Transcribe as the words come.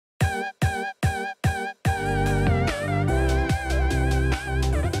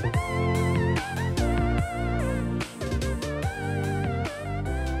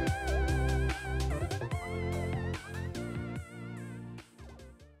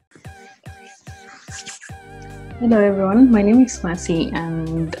Hello everyone, my name is Mercy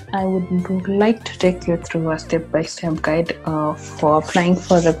and I would like to take you through a step-by-step guide for applying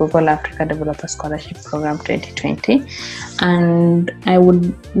for the Google Africa Developer Scholarship Program 2020. And I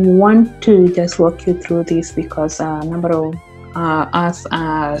would want to just walk you through this because a number of us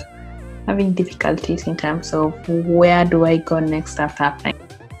are having difficulties in terms of where do I go next after applying.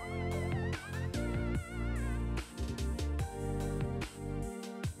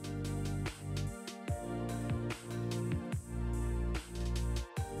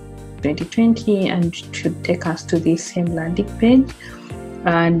 And should take us to this same landing page.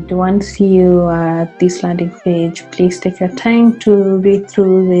 And once you are at this landing page, please take your time to read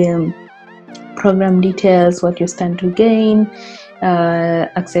through the program details, what you stand to gain,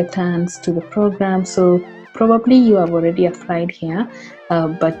 acceptance to the program. So probably you have already applied here,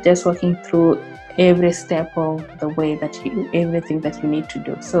 but just walking through every step of the way that everything that you need to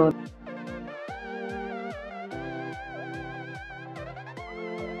do. So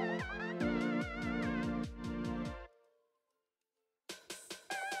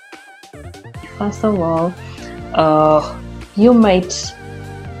first of all, you might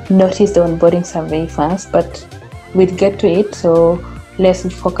notice the onboarding survey first, but we'll get to it. So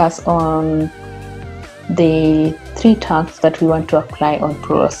let's focus on the 3 tags that we want to apply on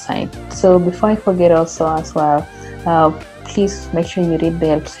Pro's side. So before I forget also as well, please make sure you read the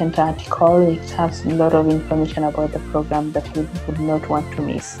Help Center article. It has a lot of information about the program that you would not want to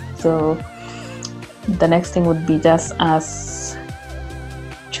miss. So the next thing would be just as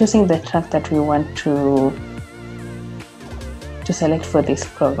choosing the track that we want to select for this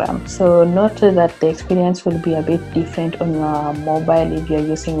program. So note that the experience will be a bit different on your mobile if you're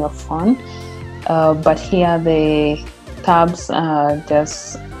using your phone, but here the tabs are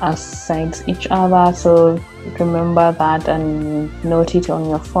just aside each other, so remember that and note it on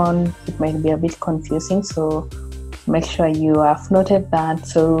your phone. It might be a bit confusing, so make sure you have noted that.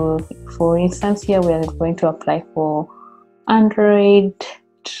 So for instance, here we are going to apply for Android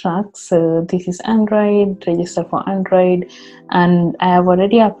track. So this is Android, register for Android, and I have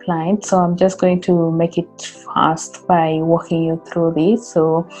already applied, so I'm just going to make it fast by walking you through this.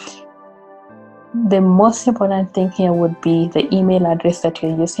 So the most important thing here would be the email address that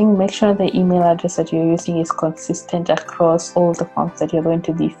you're using. Make sure the email address that you're using is consistent across all the forms that you're going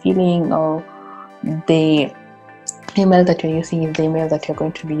to be filling, or the email that you're using is the email that you're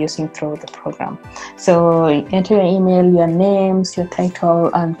going to be using through the program. So enter your email, your names, your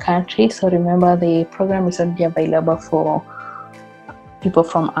title, and country. So remember, the program is only available for people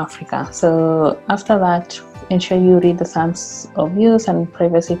from Africa. So after that, ensure you read the terms of use and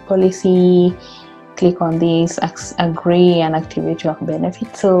privacy policy. Click on this, agree, and activate your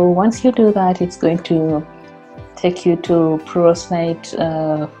benefits. So once you do that, it's going to take you to Pro's site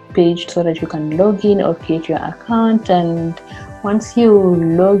page so that you can log in or create your account. And once you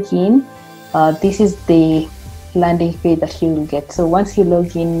log in, this is the landing page that you will get. So once you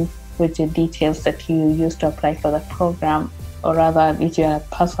log in with the details that you used to apply for the program, or rather with your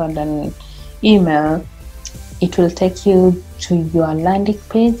password and email, it will take you to your landing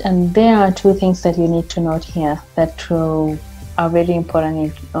page. And there are 2 things that you need to note here that are very important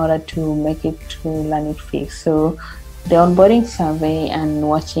in order to make it to landing phase. So the onboarding survey and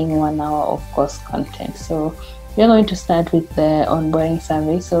watching 1 hour of course content. So we're going to start with the onboarding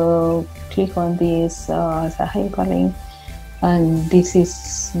survey. So click on this as a hyperlink, and this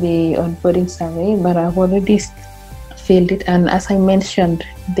is the onboarding survey, but I've already filled it. And as I mentioned,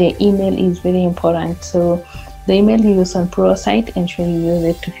 the email is very important. So the email you use on Pro site, ensure you use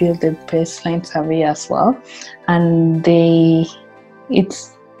it to fill the baseline survey as well. And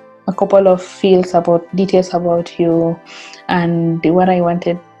it's a couple of fields about details about you. And what I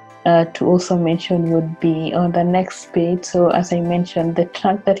wanted to also mention would be on the next page. So as I mentioned, the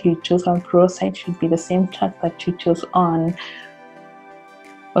track that you choose on Pro site should be the same track that you choose on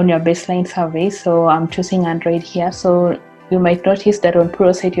your baseline survey. So I'm choosing Android here. So you might notice that on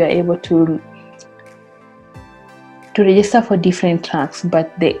Pro site you are able to register for different tracks,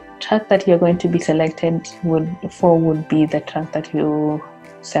 but the track that you're going to be selected would be the track that you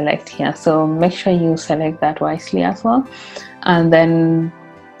select here. So make sure you select that wisely as well. And then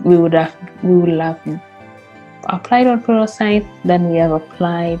we will have applied on Pro site, then we have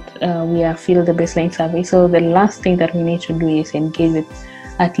applied, we have filled the baseline survey. So the last thing that we need to do is engage with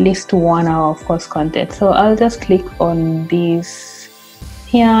at least 1 hour of course content. So I'll just click on this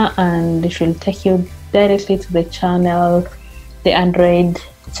here, and it will take you directly to the channel, the Android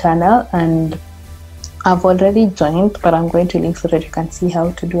channel. And I've already joined, but I'm going to link so that you can see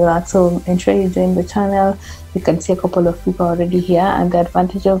how to do that. So ensure you join the channel. You can see a couple of people already here, and the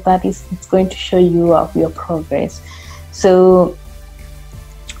advantage of that is it's going to show you of your progress. So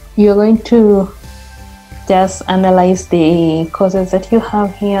you're going to just analyze the courses that you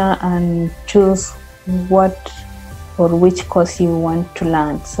have here and choose what or which course you want to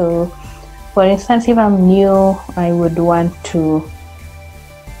learn. So for instance, if I'm new, I would want to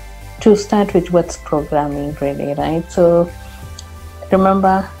start with what's programming, really, right? So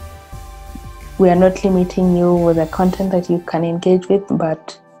remember, we are not limiting you with the content that you can engage with,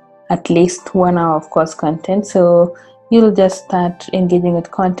 but at least 1 hour of course content. So you'll just start engaging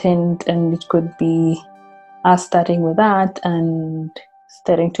with content, and it could be us starting with that and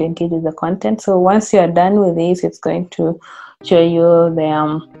starting to engage with the content. So once you're done with this, it's going to show you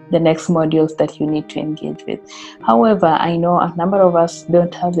the next modules that you need to engage with. However, I know a number of us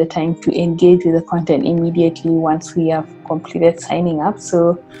don't have the time to engage with the content immediately once we have completed signing up.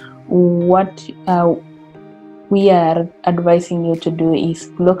 So what we are advising you to do is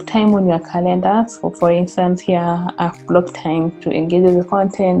block time on your calendar. So for instance, here I've blocked time to engage with the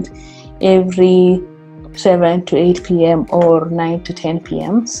content every 7 to 8 p.m. or 9 to 10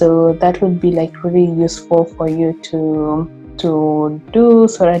 p.m. So that would be like really useful for you to do,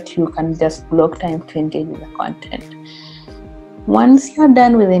 so that you can just block time to engage with the content. Once you're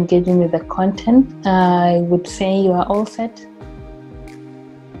done with engaging with the content, I would say you are all set.